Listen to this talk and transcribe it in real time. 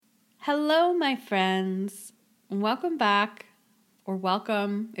Hello, my friends. Welcome back, or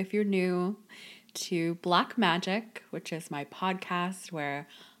welcome if you're new, to Black Magic, which is my podcast where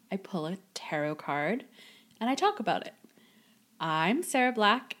I pull a tarot card and I talk about it. I'm Sarah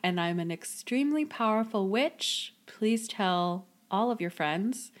Black, and I'm an extremely powerful witch. Please tell all of your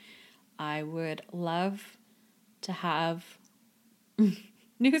friends. I would love to have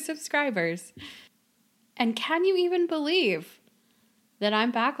new subscribers. And can you even believe that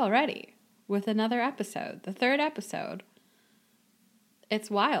I'm back already with another episode, the third episode? It's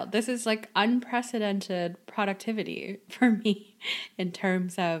wild. This is like unprecedented productivity for me in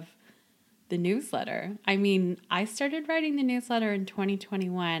terms of the newsletter. I mean, I started writing the newsletter in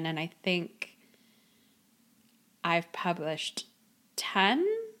 2021, and I think I've published 10,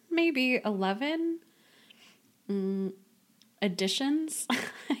 maybe 11 editions,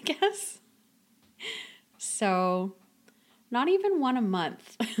 I guess. So not even one a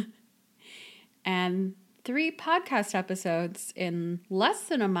month. And 3 podcast episodes in less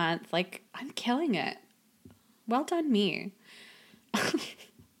than a month. Like, I'm killing it. Well done, me.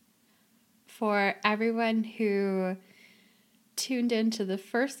 For everyone who tuned into the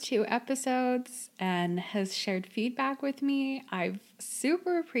first 2 episodes and has shared feedback with me, I've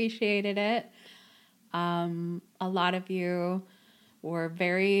super appreciated it. A lot of you were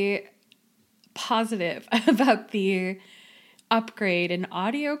very positive about the upgrade in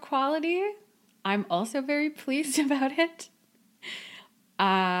audio quality. I'm also very pleased about it.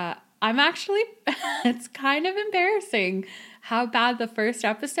 I'm actually, it's kind of embarrassing how bad the first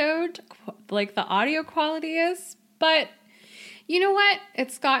episode, like the audio quality is, but you know what?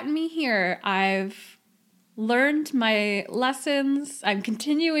 It's gotten me here. I've learned my lessons. I'm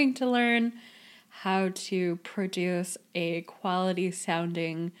continuing to learn how to produce a quality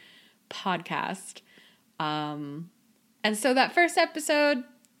sounding podcast. And so that first episode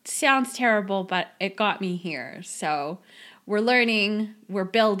sounds terrible, but it got me here. So we're learning, we're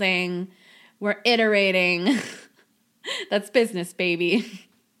building, we're iterating. That's business, baby.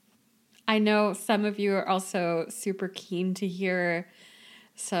 I know some of you are also super keen to hear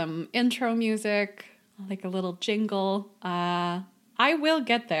some intro music, like a little jingle. I will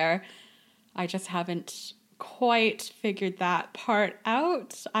get there. I just haven't quite figured that part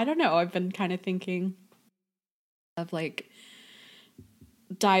out. I don't know. I've been kind of thinking of like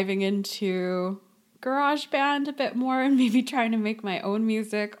diving into GarageBand a bit more and maybe trying to make my own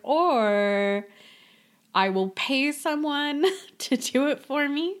music, or I will pay someone to do it for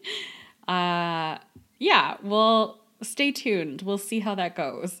me. Yeah, well, stay tuned. We'll see how that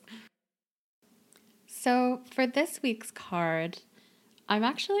goes. So for this week's card, I'm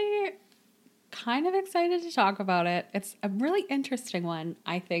actually kind of excited to talk about it. It's a really interesting one,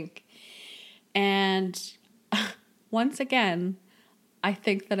 I think. And once again, I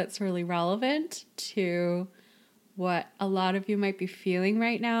think that it's really relevant to what a lot of you might be feeling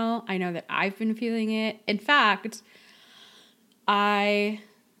right now. I know that I've been feeling it. In fact, my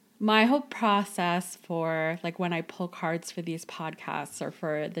whole process for like when I pull cards for these podcasts or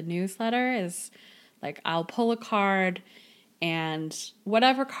for the newsletter is like I'll pull a card, and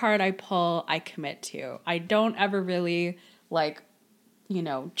whatever card I pull, I commit to. I don't ever really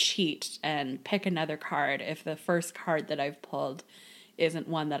cheat and pick another card if the first card that I've pulled isn't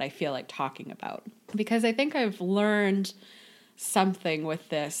one that I feel like talking about. Because I think I've learned something with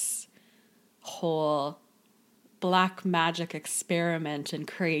this whole black magic experiment and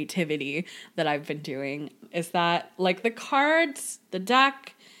creativity that I've been doing, is that like the cards, the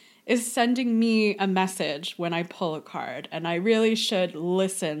deck is sending me a message when I pull a card, and I really should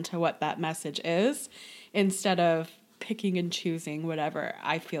listen to what that message is instead of picking and choosing whatever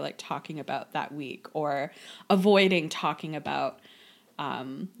I feel like talking about that week, or avoiding talking about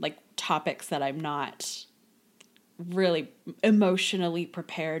like topics that I'm not really emotionally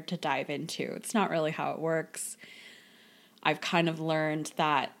prepared to dive into. It's not really how it works. I've kind of learned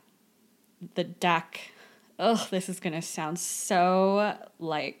that the deck, this is going to sound so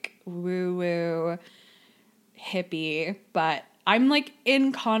like woo-woo hippie, but I'm like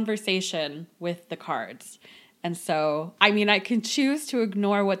in conversation with the cards. And so, I mean, I can choose to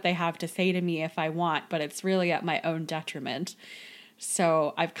ignore what they have to say to me if I want, but it's really at my own detriment.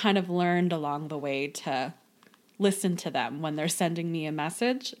 So I've kind of learned along the way to listen to them when they're sending me a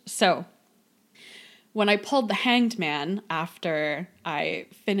message. So when I pulled the Hanged Man after I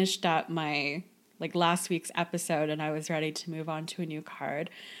finished up my like last week's episode and I was ready to move on to a new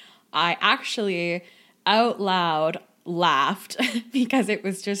card, I actually out loud laughed because it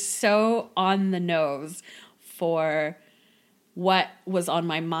was just so on the nose for what was on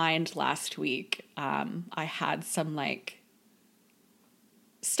my mind last week. I had some like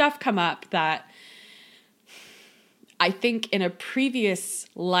stuff come up that I think in a previous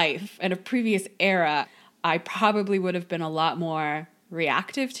life, in a previous era, I probably would have been a lot more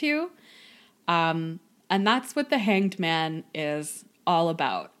reactive to. And that's what the Hanged Man is all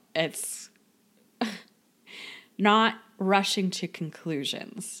about. It's not rushing to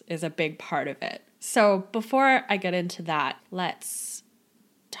conclusions is a big part of it. So before I get into that, let's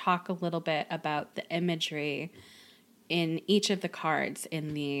talk a little bit about the imagery in each of the cards,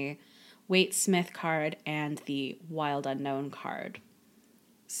 in the Waite-Smith card and the Wild Unknown card.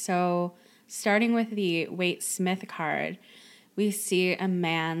 So starting with the Waite-Smith card, we see a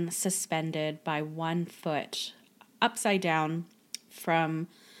man suspended by one foot upside down from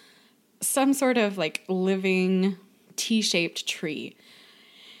some sort of like living T-shaped tree.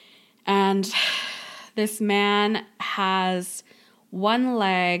 And this man has one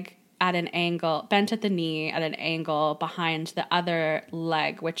leg at an angle, bent at the knee at an angle behind the other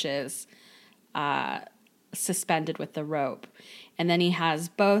leg, which is suspended with the rope. And then he has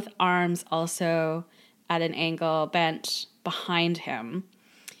both arms also at an angle bent behind him.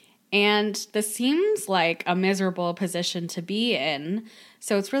 And this seems like a miserable position to be in.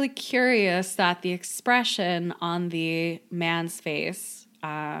 So it's really curious that the expression on the man's face,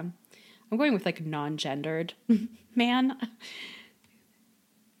 I'm going with like non-gendered man,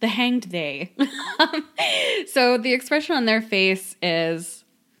 the hanged they. So the expression on their face is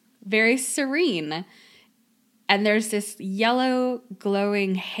very serene. And there's this yellow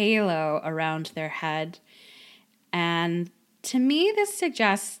glowing halo around their head. And to me, this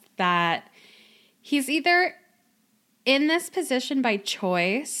suggests that he's either in this position by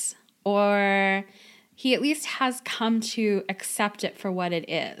choice, or he at least has come to accept it for what it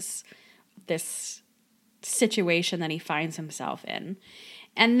is, this situation that he finds himself in.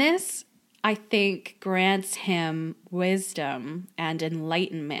 And this, I think, grants him wisdom and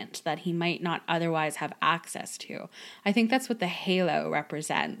enlightenment that he might not otherwise have access to. I think that's what the halo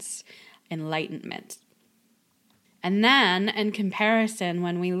represents, enlightenment. And then, in comparison,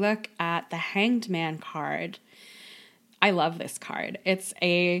 when we look at the Hanged Man card, I love this card. It's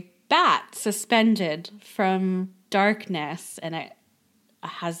a bat suspended from darkness, and it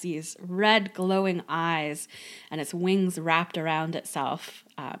has these red glowing eyes, and its wings wrapped around itself.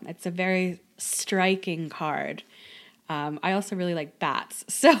 It's a very striking card. I also really like bats,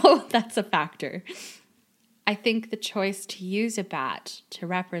 so that's a factor. I think the choice to use a bat to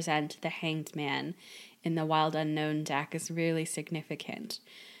represent the Hanged Man in the Wild Unknown deck is really significant,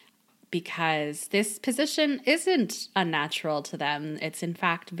 because this position isn't unnatural to them. It's in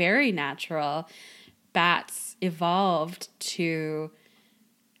fact very natural. Bats evolved to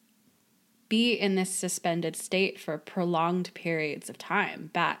be in this suspended state for prolonged periods of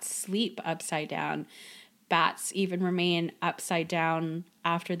time. Bats sleep upside down. Bats even remain upside down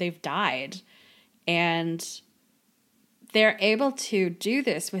after they've died. And they're able to do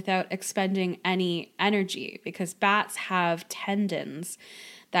this without expending any energy, because bats have tendons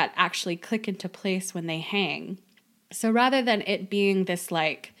that actually click into place when they hang. So rather than it being this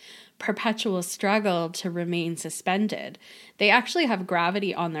like perpetual struggle to remain suspended, they actually have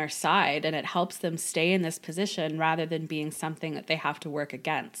gravity on their side, and it helps them stay in this position rather than being something that they have to work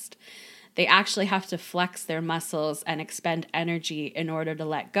against. They actually have to flex their muscles and expend energy in order to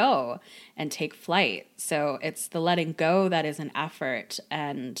let go and take flight. So it's the letting go that is an effort,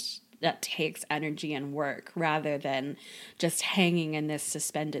 and that takes energy and work rather than just hanging in this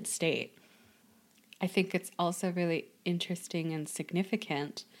suspended state. I think it's also really interesting and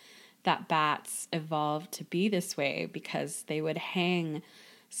significant that bats evolved to be this way, because they would hang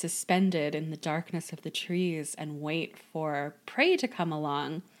suspended in the darkness of the trees and wait for prey to come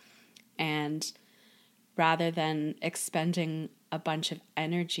along. And rather than expending a bunch of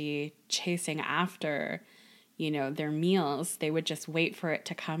energy chasing after, their meals, they would just wait for it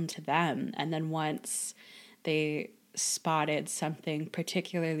to come to them. And then once they spotted something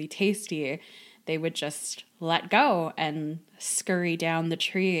particularly tasty, they would just let go and scurry down the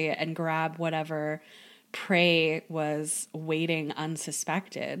tree and grab whatever prey was waiting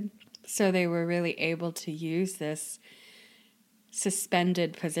unsuspected. So they were really able to use this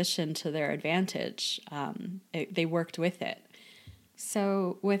suspended position to their advantage. They worked with it.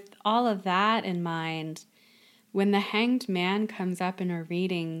 So with all of that in mind, when the Hanged Man comes up in a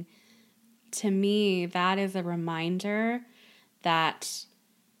reading, to me, that is a reminder that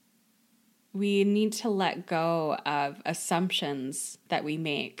we need to let go of assumptions that we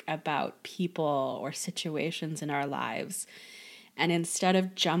make about people or situations in our lives. And instead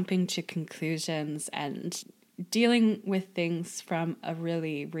of jumping to conclusions and dealing with things from a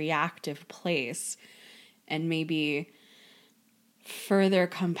really reactive place, and maybe further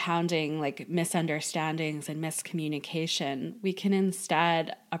compounding like misunderstandings and miscommunication, we can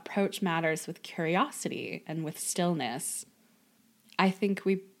instead approach matters with curiosity and with stillness. I think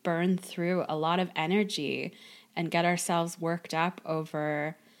we burn through a lot of energy and get ourselves worked up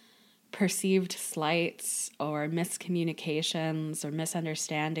over perceived slights or miscommunications or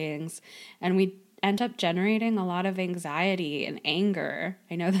misunderstandings, and we end up generating a lot of anxiety and anger.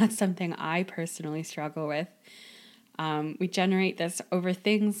 I know that's something I personally struggle with. We generate this over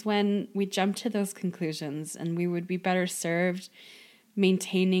things when we jump to those conclusions, and we would be better served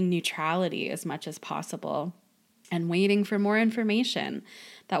maintaining neutrality as much as possible and waiting for more information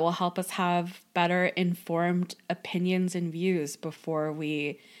that will help us have better informed opinions and views before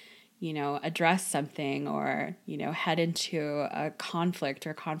we, address something or, head into a conflict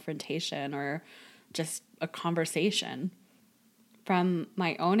or confrontation or just a conversation. From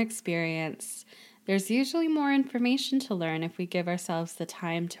my own experience, there's usually more information to learn if we give ourselves the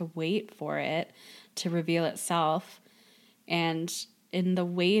time to wait for it to reveal itself. And in the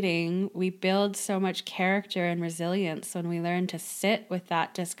waiting, we build so much character and resilience when we learn to sit with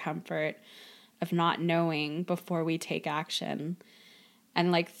that discomfort of not knowing before we take action.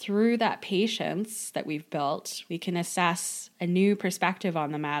 And like through that patience that we've built, we can assess a new perspective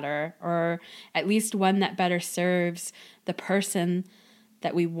on the matter, or at least one that better serves the person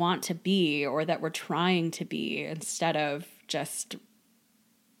that we want to be or that we're trying to be, instead of just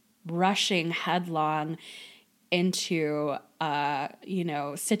rushing headlong into a,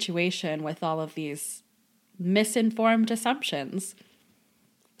 situation with all of these misinformed assumptions.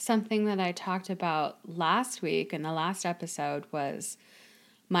 Something that I talked about last week in the last episode was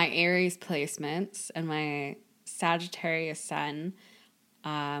my Aries placements and my Sagittarius sun.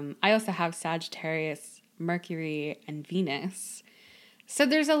 I also have Sagittarius, Mercury, and Venus. So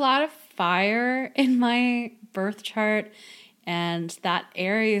there's a lot of fire in my birth chart, and that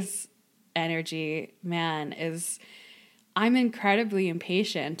Aries energy, man, I'm incredibly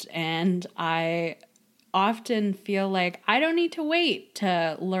impatient, and I often feel like I don't need to wait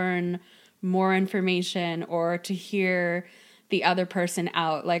to learn more information or to hear the other person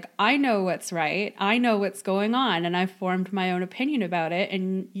out. Like, I know what's right. I know what's going on, and I've formed my own opinion about it,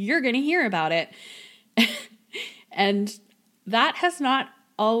 and you're going to hear about it. And that has not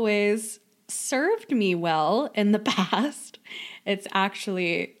always served me well in the past. It's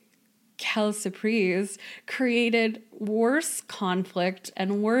actually quelle surprise, created worse conflict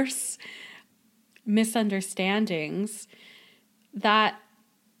and worse misunderstandings that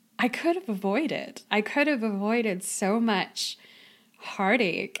I could have avoided. I could have avoided so much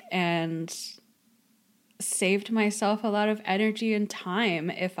heartache and saved myself a lot of energy and time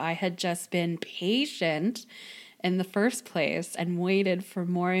if I had just been patient in the first place and waited for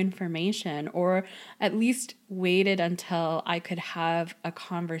more information, or at least waited until I could have a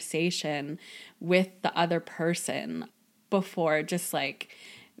conversation with the other person before just like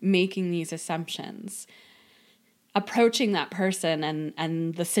making these assumptions. Approaching that person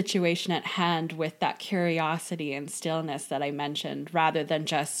and the situation at hand with that curiosity and stillness that I mentioned, rather than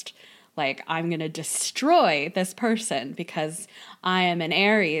just like, I'm going to destroy this person because I am an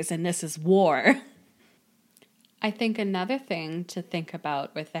Aries and this is war. I think another thing to think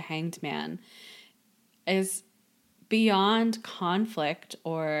about with the Hanged Man is beyond conflict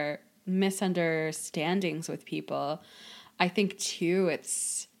or misunderstandings with people. I think too,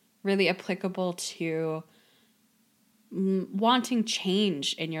 it's really applicable to wanting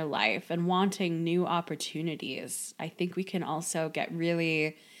change in your life and wanting new opportunities. I think we can also get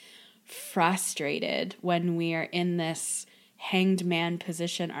really frustrated when we are in this hanged man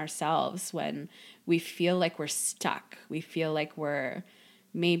position ourselves, when we feel like we're stuck. We feel like we're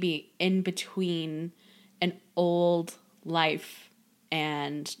maybe in between an old life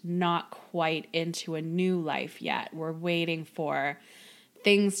and not quite into a new life yet. We're waiting for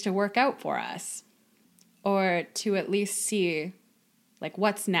things to work out for us, or to at least see like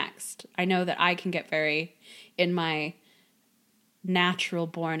what's next. I know that I can get very, in my natural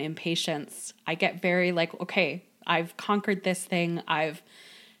born impatience, I get very like, okay, I've conquered this thing, I've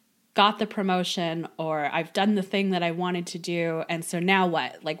got the promotion, or I've done the thing that I wanted to do, and so now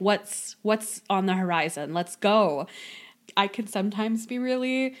what? Like what's on the horizon? Let's go. I can sometimes be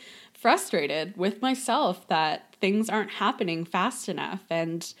really frustrated with myself that things aren't happening fast enough,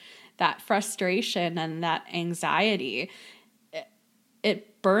 and that frustration and that anxiety,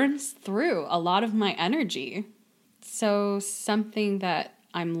 it burns through a lot of my energy. So something that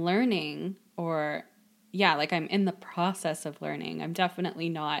I'm learning, or like I'm in the process of learning, I'm definitely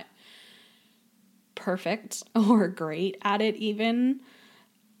not perfect or great at it even,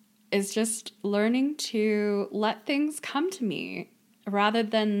 is just learning to let things come to me rather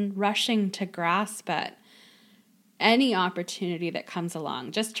than rushing to grasp at any opportunity that comes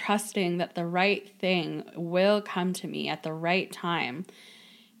along. Just trusting that the right thing will come to me at the right time.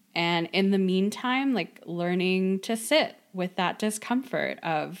 And in the meantime, like learning to sit with that discomfort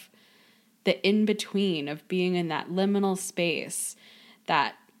of the in-between, of being in that liminal space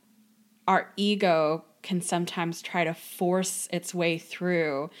that our ego can sometimes try to force its way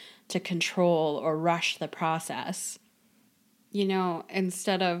through to control or rush the process. You know,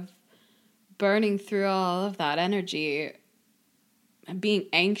 instead of burning through all of that energy and being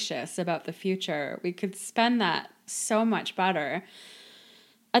anxious about the future, we could spend that so much better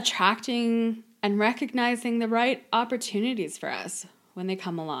attracting and recognizing the right opportunities for us when they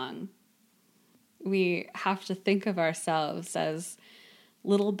come along. We have to think of ourselves as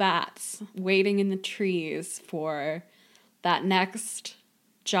little bats waiting in the trees for that next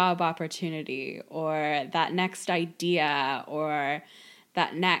job opportunity or that next idea or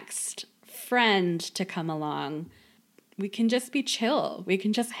that next friend to come along. We can just be chill. We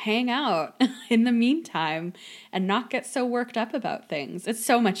can just hang out in the meantime and not get so worked up about things. It's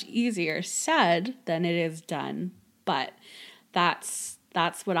so much easier said than it is done. But that's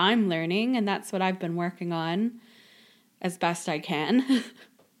what I'm learning, and that's what I've been working on as best I can.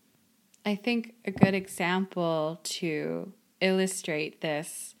 I think a good example to illustrate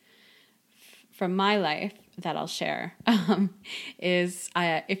this from my life that I'll share is,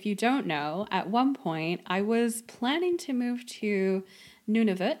 if you don't know, at one point I was planning to move to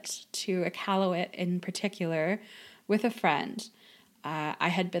Nunavut, to Iqaluit in particular, with a friend. I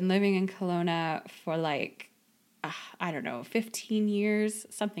had been living in Kelowna for 15 years,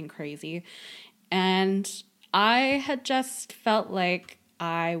 something crazy. And I had just felt like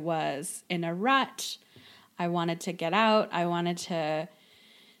I was in a rut. I wanted to get out. I wanted to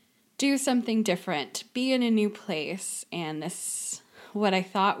do something different, be in a new place. And this, what I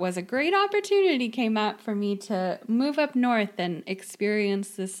thought was a great opportunity, came up for me to move up north and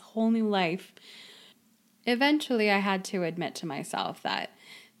experience this whole new life. Eventually, I had to admit to myself that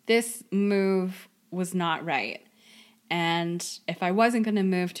this move was not right. And if I wasn't going to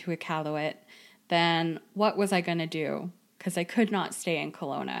move to Iqaluit, then what was I going to do? Because I could not stay in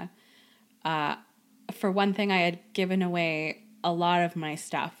Kelowna. For one thing, I had given away a lot of my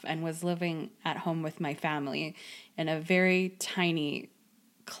stuff and was living at home with my family in a very tiny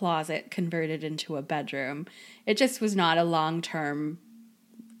closet converted into a bedroom. It just was not a long-term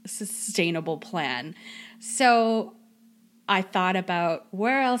sustainable plan. So I thought about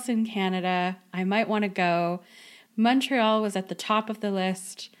where else in Canada I might want to go. Montreal was at the top of the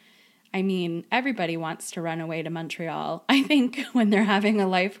list. I mean, everybody wants to run away to Montreal, I think, when they're having a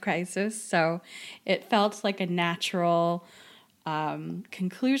life crisis. So it felt like a natural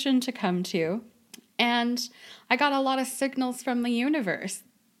conclusion to come to. And I got a lot of signals from the universe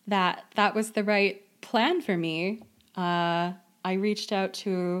that that was the right plan for me. I reached out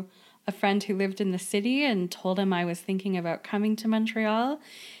to a friend who lived in the city and told him I was thinking about coming to Montreal.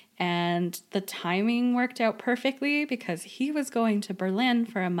 And the timing worked out perfectly because he was going to Berlin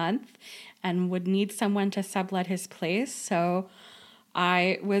for a month and would need someone to sublet his place. So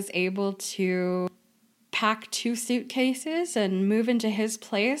I was able to pack 2 suitcases and move into his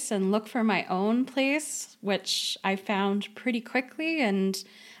place and look for my own place, which I found pretty quickly. And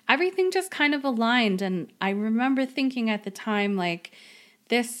everything just kind of aligned. And I remember thinking at the time, like,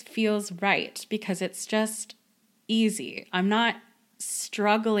 this feels right because it's just easy. I'm not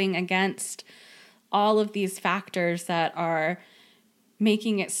struggling against all of these factors that are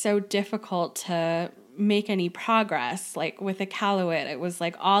making it so difficult to make any progress. Like with Iqaluit, it was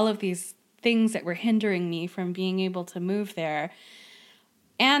like all of these things that were hindering me from being able to move there.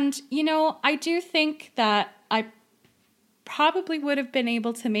 And, you know, I do think that I probably would have been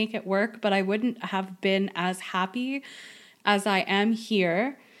able to make it work, but I wouldn't have been as happy as I am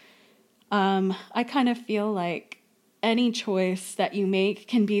here. I kind of feel like any choice that you make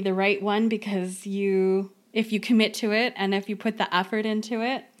can be the right one because if you commit to it and if you put the effort into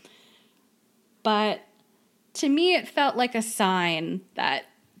it. But to me, it felt like a sign that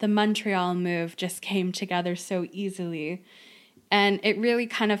the Montreal move just came together so easily. And it really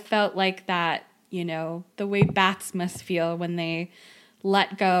kind of felt like that, you know, the way bats must feel when they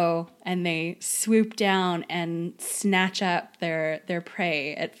let go and they swoop down and snatch up their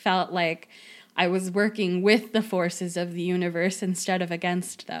prey. It felt like I was working with the forces of the universe instead of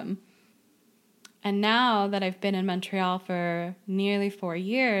against them. And now that I've been in Montreal for nearly 4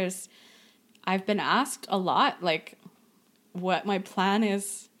 years, I've been asked a lot, like, what my plan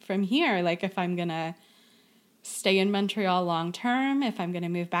is from here. Like, if I'm going to stay in Montreal long term, if I'm going to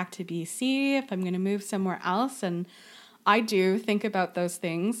move back to BC, if I'm going to move somewhere else. And I do think about those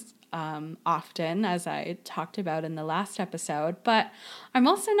things often, as I talked about in the last episode, but I'm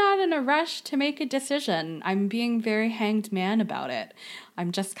also not in a rush to make a decision. I'm being very hanged man about it.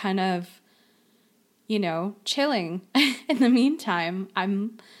 I'm just kind of, chilling in the meantime.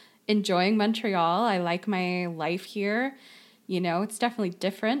 I'm enjoying Montreal. I like my life here. It's definitely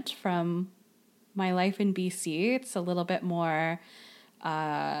different from my life in BC. It's a little bit more,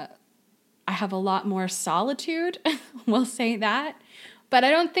 I have a lot more solitude, we'll say that. But I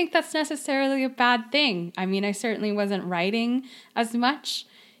don't think that's necessarily a bad thing. I mean, I certainly wasn't writing as much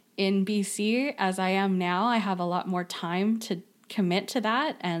in BC as I am now. I have a lot more time to commit to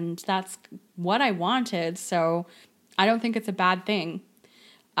that, and that's what I wanted. So I don't think it's a bad thing.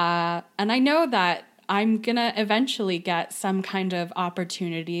 And I know that I'm going to eventually get some kind of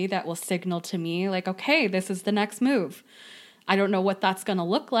opportunity that will signal to me like, okay, this is the next move. I don't know what that's going to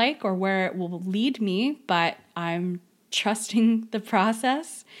look like or where it will lead me, but I'm trusting the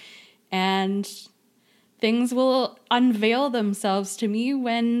process, and things will unveil themselves to me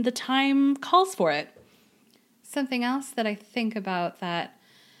when the time calls for it. Something else that I think about that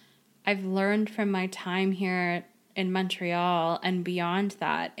I've learned from my time here in Montreal and beyond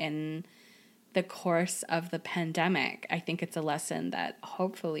that in the course of the pandemic, I think it's a lesson that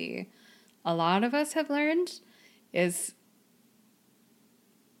hopefully a lot of us have learned, is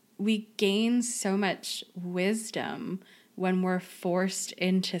we gain so much wisdom when we're forced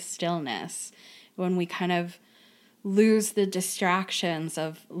into stillness, when we kind of lose the distractions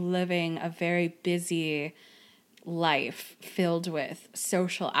of living a very busy life filled with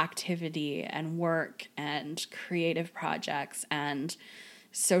social activity and work and creative projects and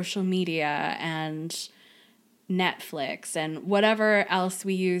social media and Netflix and whatever else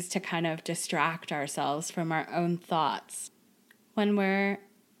we use to kind of distract ourselves from our own thoughts. When we're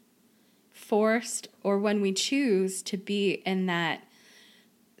forced, or when we choose to be in that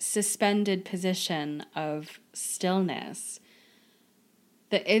suspended position of stillness,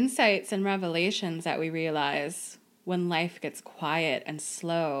 the insights and revelations that we realize when life gets quiet and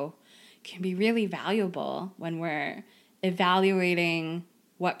slow can be really valuable when we're evaluating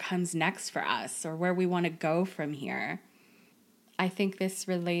what comes next for us or where we want to go from here. I think this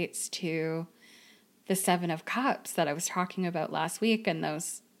relates to the Seven of Cups that I was talking about last week, and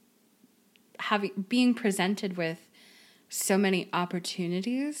those being presented with so many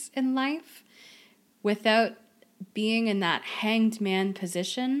opportunities in life without being in that hanged man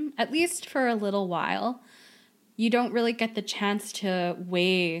position, at least for a little while. You don't really get the chance to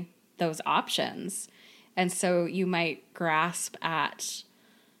weigh those options. And so you might grasp at,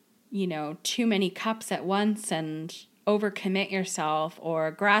 too many cups at once and overcommit yourself, or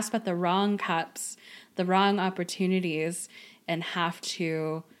grasp at the wrong cups, the wrong opportunities, and have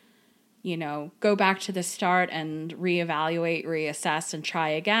to go back to the start and reevaluate, reassess, and try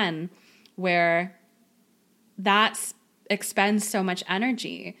again, where that expends so much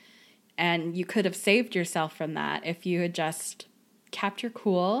energy. And you could have saved yourself from that if you had just kept your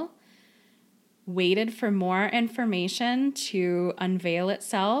cool, waited for more information to unveil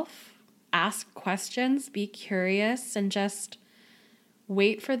itself, ask questions, be curious, and just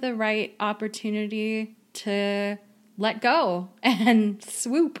wait for the right opportunity to let go and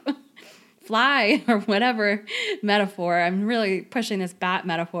swoop. Fly, or whatever metaphor. I'm really pushing this bat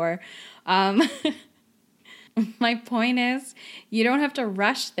metaphor. My point is, you don't have to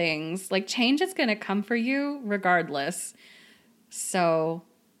rush things. Like, change is going to come for you regardless. So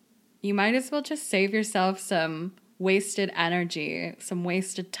you might as well just save yourself some wasted energy, some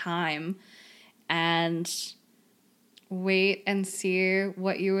wasted time, and wait and see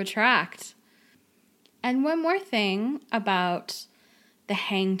what you attract. And one more thing about the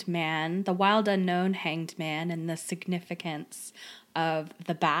hanged man, the wild unknown hanged man, and the significance of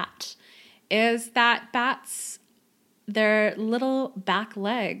the bat is that bats, their little back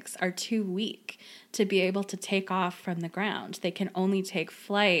legs are too weak to be able to take off from the ground. They can only take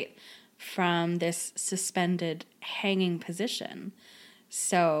flight from this suspended hanging position.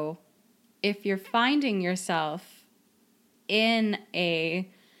 So if you're finding yourself in a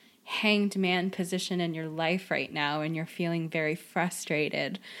hanged man position in your life right now and you're feeling very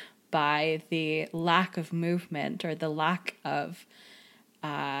frustrated by the lack of movement or the lack of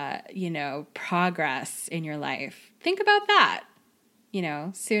progress in your life, think about that.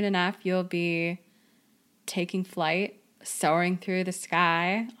 Soon enough you'll be taking flight, soaring through the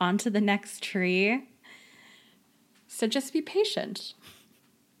sky onto the next tree. So just be patient.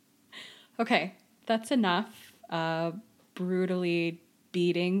 Okay, that's enough brutally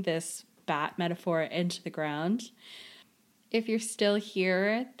beating this bat metaphor into the ground. If you're still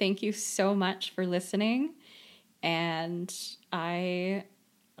here, thank you so much for listening. And I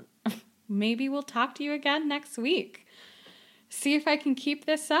maybe we'll talk to you again next week. See if I can keep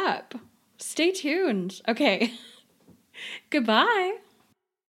this up. Stay tuned. Okay. Goodbye.